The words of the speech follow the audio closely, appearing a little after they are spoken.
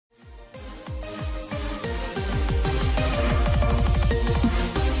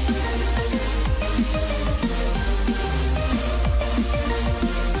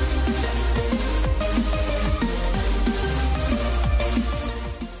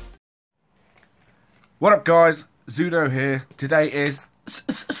What up, guys? Zoodo here. Today is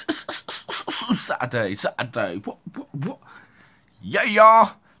Saturday. What?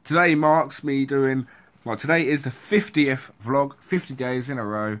 Yeah. Today marks me doing... Well, today is the 50th vlog. 50 days in a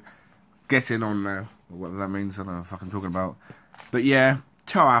row. Getting on now. Or whatever that means. I don't know what the fuck I'm talking about. But yeah,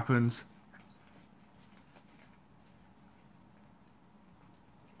 till happens.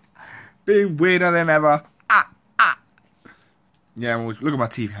 Being weirder than ever. Yeah, I'm always... Look at my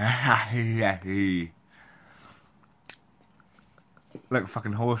teeth. Like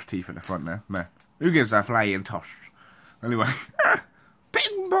fucking horse teeth at the front there. Meh. Who gives a flying toss? Anyway.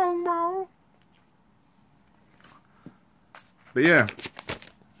 Ping pong ball. But yeah.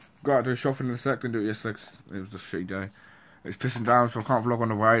 Got out to do shopping in a sec. Didn't do it yesterday. It was a shitty day. It's pissing down, so I can't vlog on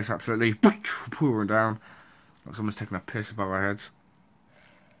the way. It's absolutely pouring down. Like someone's taking a piss above our heads.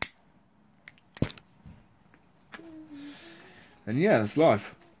 And yeah, that's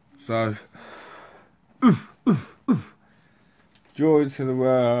life. So, joy to the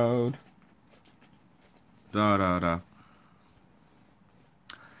world.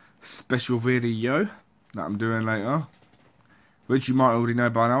 Special video that I'm doing later, which you might already know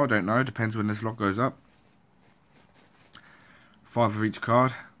by now. I don't know. Depends when this vlog goes up. 5 of each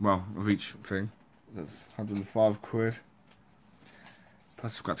card. Well, of each thing. That's 105 quid.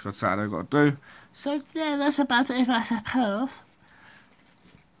 Plus scratch card Saturday I've got to do. So yeah, that's about it, I suppose.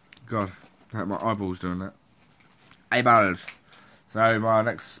 God, I hurt my eyeballs doing that. Eyeballs. So my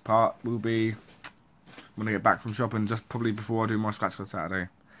next part will be when I get back from shopping, just probably before I do my scratch card Saturday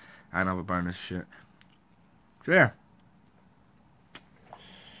and other bonus shit. So yeah,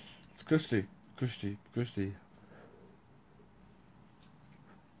 it's Christy.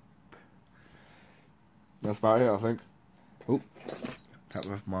 That's about it, I think. Oh, that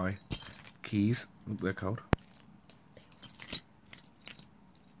was my keys. Oh, they're cold.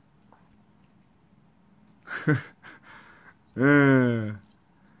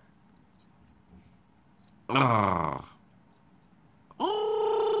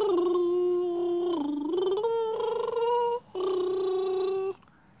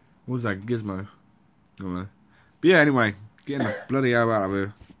 What was that, gizmo? I don't know. But yeah, anyway, getting the bloody hell out of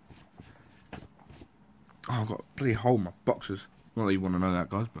here. Oh, I've got a bloody hole in my boxes. Not that you want to know that,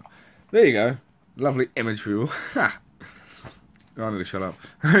 guys, but there you go. Lovely image for you all. Ha! I need to shut up.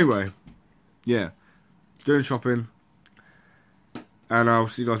 Anyway, yeah, doing shopping. And I'll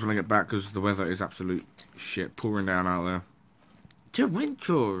see you guys when I get back, because the weather is absolute shit. Pouring down out there.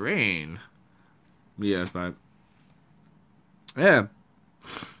 Torrential rain. Yeah, it's bad. Yeah.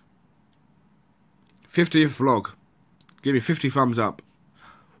 50th vlog. Give me 50 thumbs up.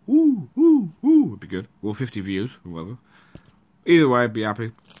 Woo. Would be good. Or 50 views, or whatever. Either way, I'd be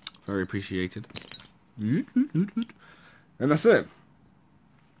happy. Very appreciated. And that's it.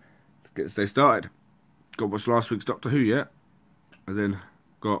 Let's get this day started. Got to watch last week's Doctor Who yet. And then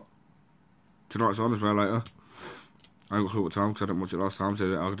got tonight's on as well later. I haven't got a clue what time because I didn't watch it last time,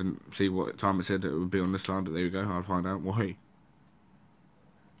 so I didn't see what time it said that it would be on this time, but there you go, I'll find out why.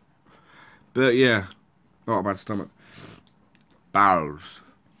 But yeah, not a bad stomach. Bowels.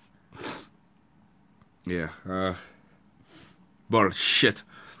 Yeah, bullshit.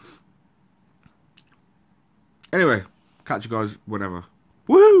 Anyway, catch you guys whenever.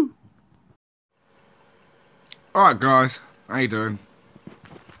 Woohoo! Alright guys, how you doing?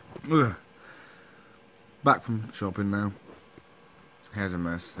 Ugh. Back from shopping now. Hair's a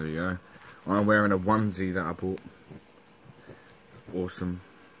mess, there you go. I'm wearing a onesie that I bought. Awesome.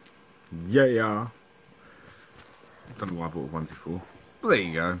 Yeah. Don't know why I bought a onesie for. But there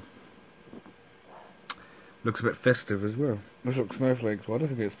you go. Looks a bit festive as well. Looks like snowflakes. Well, I don't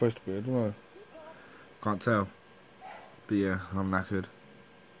think it's supposed to be, I don't know. Can't tell. But yeah, I'm knackered.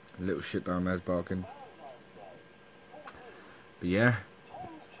 A little shit down there's barking. But yeah.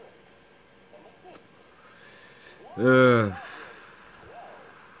 And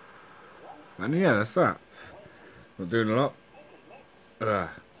yeah, that's that. Not doing a lot.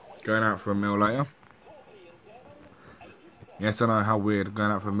 Going out for a meal later. Yes, I know how weird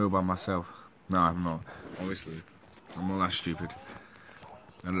going out for a meal by myself. No, I'm not. Obviously, I'm not that stupid.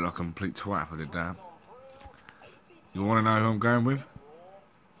 I look like a complete twat if I did that. You want to know who I'm going with?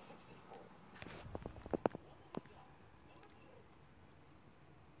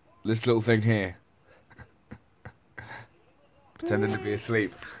 This little thing here. Pretending to be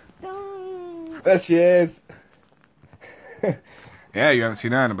asleep. There she is. Yeah, you haven't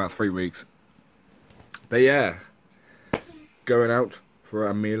seen her in about 3 weeks. But yeah, going out for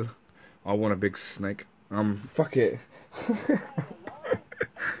a meal. I want a big snake. Fuck it. Do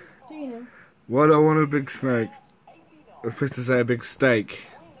you know? Why do I want a big snake? I was supposed to say a big steak.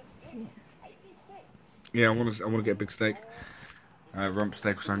 Yeah, I want to get a big steak. Rump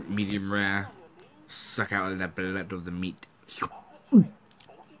steak or something, medium rare. Suck out the blood of the meat.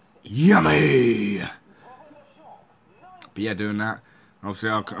 Yummy! But yeah, doing that. Obviously,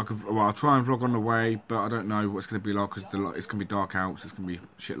 I'll try and vlog on the way, but I don't know what it's going to be like because it's going to be dark out, so it's going to be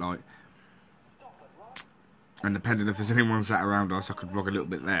shit light. And depending if there's anyone sat around us, I could vlog a little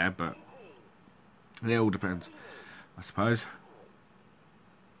bit there, but it all depends, I suppose.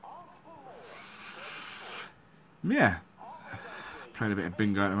 Yeah, playing a bit of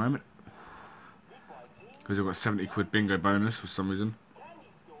bingo at the moment because I've got a 70 quid bingo bonus for some reason.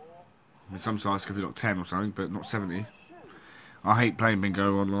 I mean, some sites give you like 10 or something, but not 70. I hate playing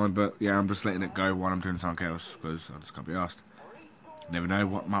bingo online, but yeah, I'm just letting it go while I'm doing something else because I just can't be asked. Never know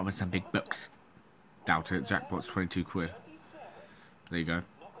what might win some big bucks. Doubt it. Jackpot's 22 quid. There you go.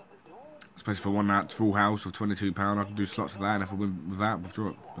 I suppose for one night full house of £22, I can do slots of that, and if I win with that, withdraw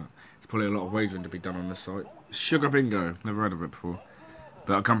it. But it's probably a lot of wagering to be done on this site. Sugar bingo. Never heard of it before.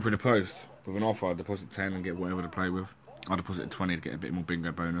 But I come through the post with an offer. I deposit 10 and get whatever to play with. I deposited 20 to get a bit more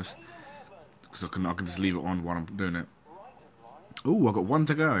bingo bonus because I can just leave it on while I'm doing it. Ooh, I've got one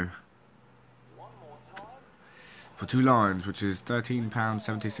to go. For 2 lines, which is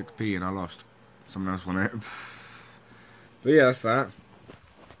 £13.76p, and I lost. Someone else won it. But yeah, that's that.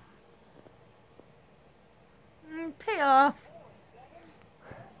 Pay off.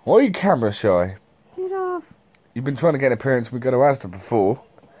 Why are you camera shy? Get off. You've been trying to get an appearance when we go to Asda before.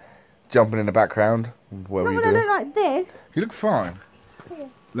 Jumping in the background. What were you doing? I look like this. You look fine. Yeah.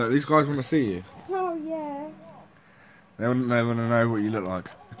 Look, these guys want to see you. Oh, yeah. They want to know what you look like.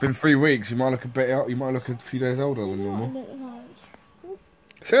 It's been 3 weeks. You might look a bit. You might look a few days older than normal. What I look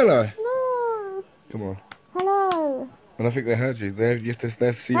like. Say hello. No. Come on. Hello. And I think they heard you. They have to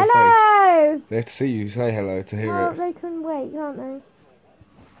see your Hello. face. They have to see you say hello to hear Oh, it. they can wait, can't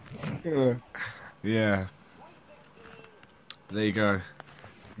they? Yeah. There you go.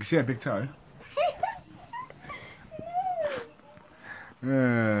 You see that big toe?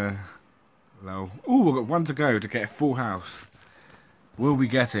 Low. Ooh, we've got one to go to get a full house. Will we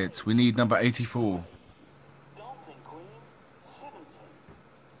get it? We need number 84. Dancing Queen, 70.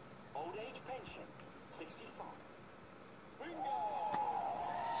 Old age pension, 65. Bingo!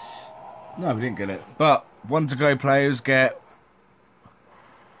 No, we didn't get it. But one to go players get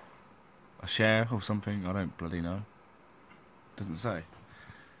a share or something. I don't bloody know. Doesn't say.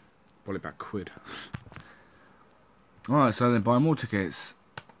 Probably about quid. Alright, so then buy more tickets.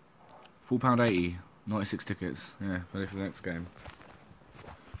 £4.80. 96 tickets. Yeah, ready for the next game.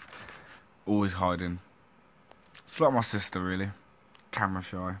 Always hiding. It's like my sister, really. Camera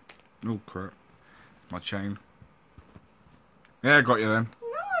shy. Oh crap. My chain. Yeah, I got you then.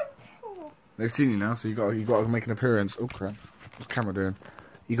 No. They've seen you now, so you got to make an appearance. Oh crap. What's the camera doing?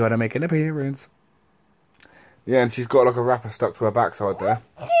 You got to make an appearance. Yeah, and she's got like a wrapper stuck to her backside there.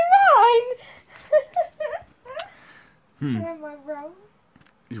 Do you mind? Hmm. My rolls.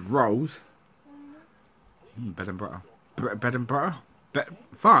 These rolls. Bed and butter. Bed and butter?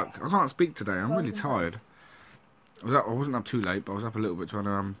 Fuck, I can't speak today. I'm really tired. I wasn't up too late, but I was up a little bit trying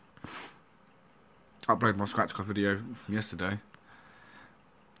to upload my scratch card video from yesterday.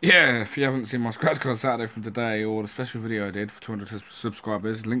 Yeah, if you haven't seen my scratch card Saturday from today, or the special video I did for 200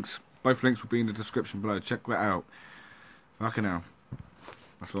 subscribers, both links will be in the description below. Check that out. Fucking hell.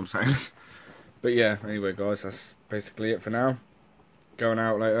 That's what I'm saying. But yeah, anyway guys, that's basically it for now. Going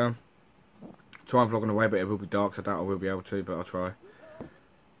out later. Try and vlog on the way, but it will be dark, so I doubt I will be able to, but I'll try.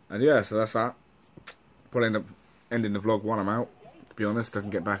 And yeah, so that's that. Probably end up ending the vlog while I'm out, to be honest. I can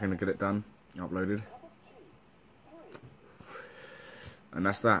get back in and get it done, uploaded. And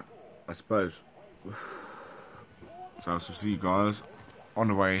that's that, I suppose. So I'll see you guys on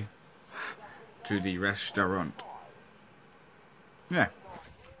the way to the restaurant. Yeah.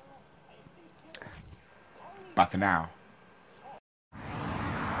 Bye for now.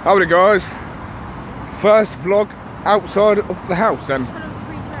 Howdy guys. First vlog outside of the house then.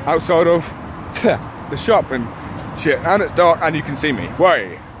 Outside of the shop and shit. And it's dark and you can see me.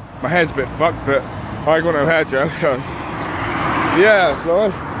 Way. My hair's a bit fucked, but I ain't got no hair gel, so yeah, that's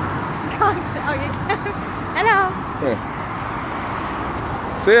nice. Hello. Yeah.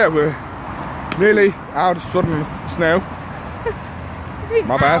 So yeah, we're nearly out of sudden snow.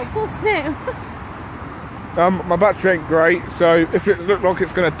 My bad. Poor snow. My battery ain't great, so if it looks like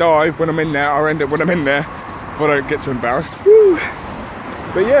it's gonna die when I'm in there, I'll end it when I'm in there if I don't get too embarrassed. Woo.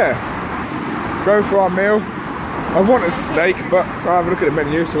 But yeah, going for our meal. I want a steak, but I'll have a look at the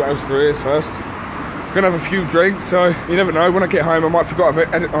menu, see what else there is first. Gonna have a few drinks, so you never know. When I get home, I might forget it.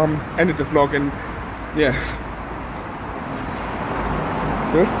 Ended the vlog, and yeah.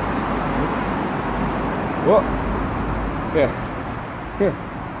 Good. What? Yeah. Yeah.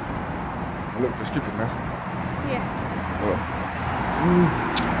 I look a bit stupid now. Yeah. Oh.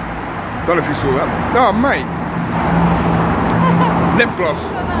 Don't know if you saw that. Oh, mate. Lip gloss.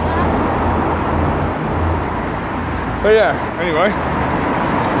 But yeah, anyway.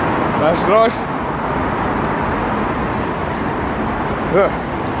 That's life. Yeah.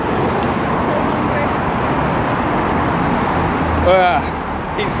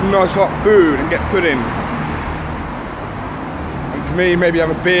 Eat some nice hot food and get pudding. And for me, maybe have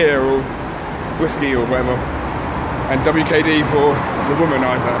a beer or whiskey or whatever. And WKD for the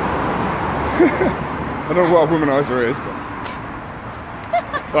womanizer. I don't know what a womanizer is, but.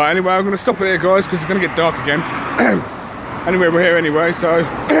 Right, anyway, I'm going to stop it here, guys, because it's going to get dark again. Anyway, we're here anyway, so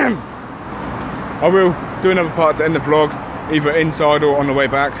I will do another part to end the vlog, either inside or on the way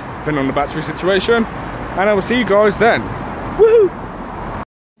back, depending on the battery situation. And I will see you guys then. Woohoo!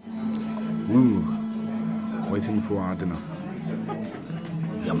 Ooh, waiting for our dinner.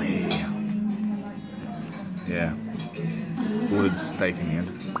 Yummy. Yeah. Ordered steak in the end.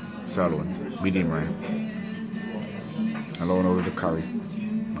 Sirloin, medium rare. And I ordered the curry.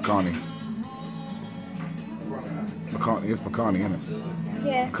 Makani. It's Makani, isn't it?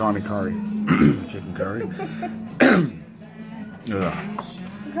 Yeah. Makani curry. Chicken curry. You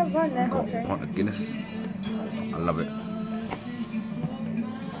can't find that hot drink. Pint of Guinness. I love it.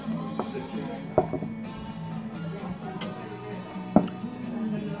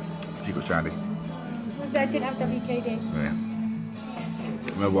 She got Shandy. I didn't have WKD. Yeah.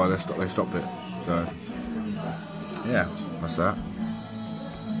 No, why they stopped it. So yeah, that's that.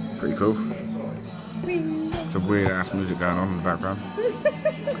 Pretty cool. Some weird ass music going on in the background.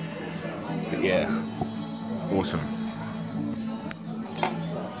 But yeah, awesome.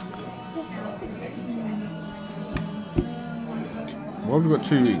 Why have we got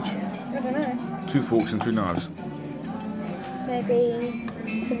two each? I don't know. 2 forks and 2 knives. Maybe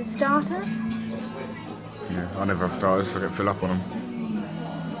for the starter? Yeah, I never have starters, so I get fill up on them.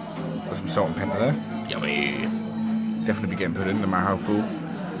 Got some salt and pepper there. Yummy! Definitely be getting put in, no matter how full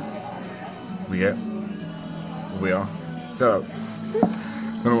we get. We are. So, I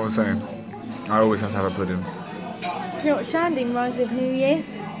don't know what I'm saying. I always have to have a pudding. Do you know what Shandy reminds me of New Year?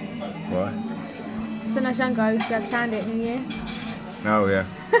 Why? So no Shango used to have Shandy at New Year. Oh, yeah.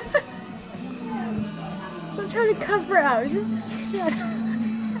 So I'm trying to cover it up. Just shut up. I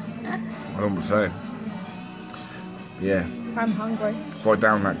don't know what I'm saying. Yeah. I'm hungry. If I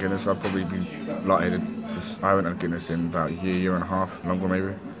down that Guinness, I'd probably be lightheaded. Because I haven't had Guinness in about a year and a half, longer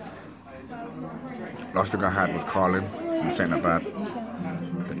maybe. Last drink I had was Carlin, which ain't that bad.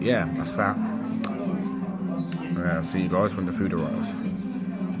 But yeah, that's that. Yeah, see you guys when the food arrives.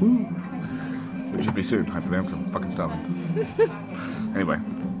 Woo. Which should be soon, hopefully, because I'm fucking starving. Anyway.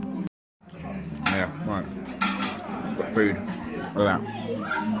 Yeah, right. Got food. Look at that.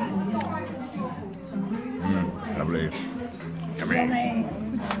 Lovely. Yummy. I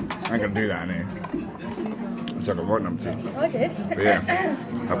ain't gonna do that in here. It's like a right number 2. I did. But yeah,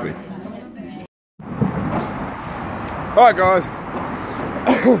 lovely. Alright guys.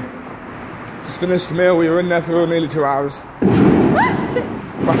 Just finished the meal. We were in there for nearly 2 hours.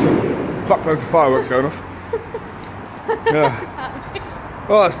 Massive fuckloads of fireworks going off. Yeah.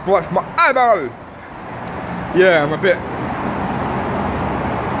 Oh, it's bright for my eyeball. Yeah, I'm a bit.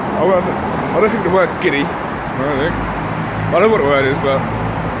 I don't think the word's giddy. I don't think. I don't know what the word is, but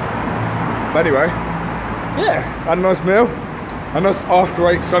anyway. Yeah, had a nice meal. A nice after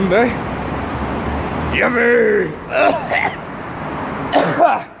 8 Sunday. Yummy!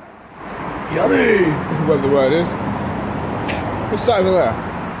 Yummy! Whatever the word is. What's that over there?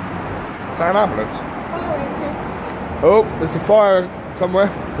 Is that an ambulance? Oh, there's a fire somewhere.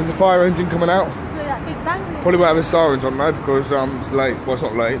 There's a fire engine coming out. That big bang. Probably won't have the sirens on now because it's late. Well, it's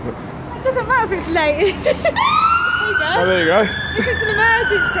not late, but. It doesn't matter if it's late. There you go. Oh, there you go. If it's an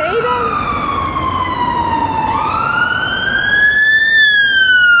emergency, then.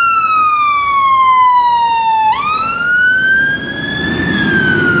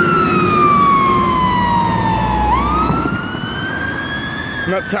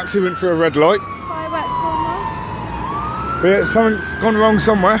 And that taxi went through a red light. Fireworks gone wrong. But yeah, something's gone wrong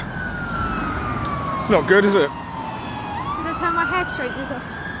somewhere. It's not good, is it? Did I turn my hair straighteners off?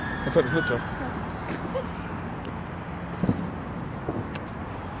 I'll take the switch off.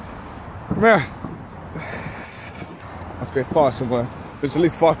 Yeah. Must be a fire somewhere. There's at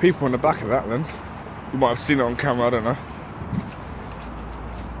least 5 people in the back of that then. You might have seen it on camera, I don't know.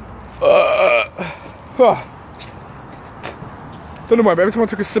 Don't know why, but every time I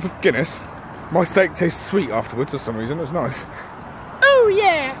took a sip of Guinness, my steak tastes sweet afterwards for some reason. It's nice. Oh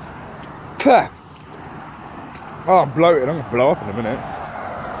yeah! Pah. Oh, I'm bloated. I'm gonna blow up in a minute.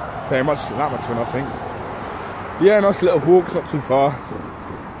 Very much that much fun, I think. Yeah, nice little walk. It's not too far.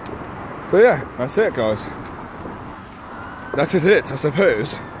 So yeah, that's it, guys. That is it, I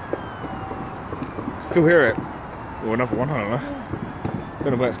suppose. Still hear it. Or another one. I don't know.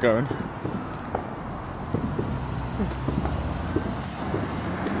 Don't know where it's going.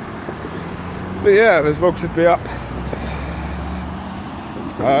 But yeah, this vlog should be up.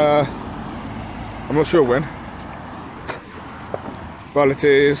 I'm not sure when. Well, it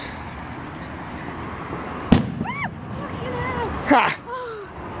is. Ha!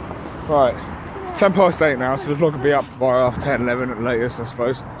 Right, it's 10 past 8 now, so the vlog will be up by half 10, 11 at the latest, I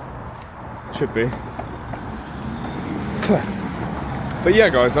suppose. Should be. But yeah,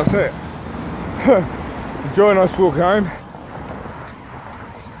 guys, that's it. Enjoy a nice walk home.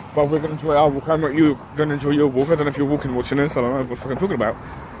 Well, we're going to enjoy our walk home, not you going to enjoy your walk. I don't know if you're walking watching this, I don't know what I'm talking about.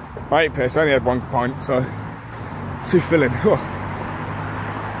 I ate piss, I only had 1 pint, so it's too filling.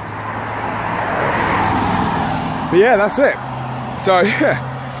 But yeah, that's it. So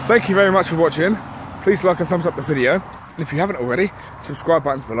yeah, thank you very much for watching. Please like and thumbs up the video. And if you haven't already, subscribe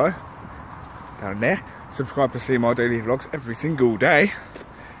buttons below. Down there. Subscribe to see my daily vlogs every single day.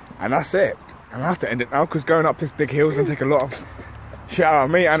 And that's it. And I have to end it now because going up this big hill is going to take a lot of shit out of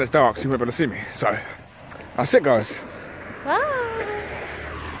me, and it's dark, so you won't be able to see me. So that's it, guys. Bye.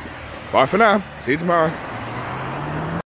 Bye for now. See you tomorrow.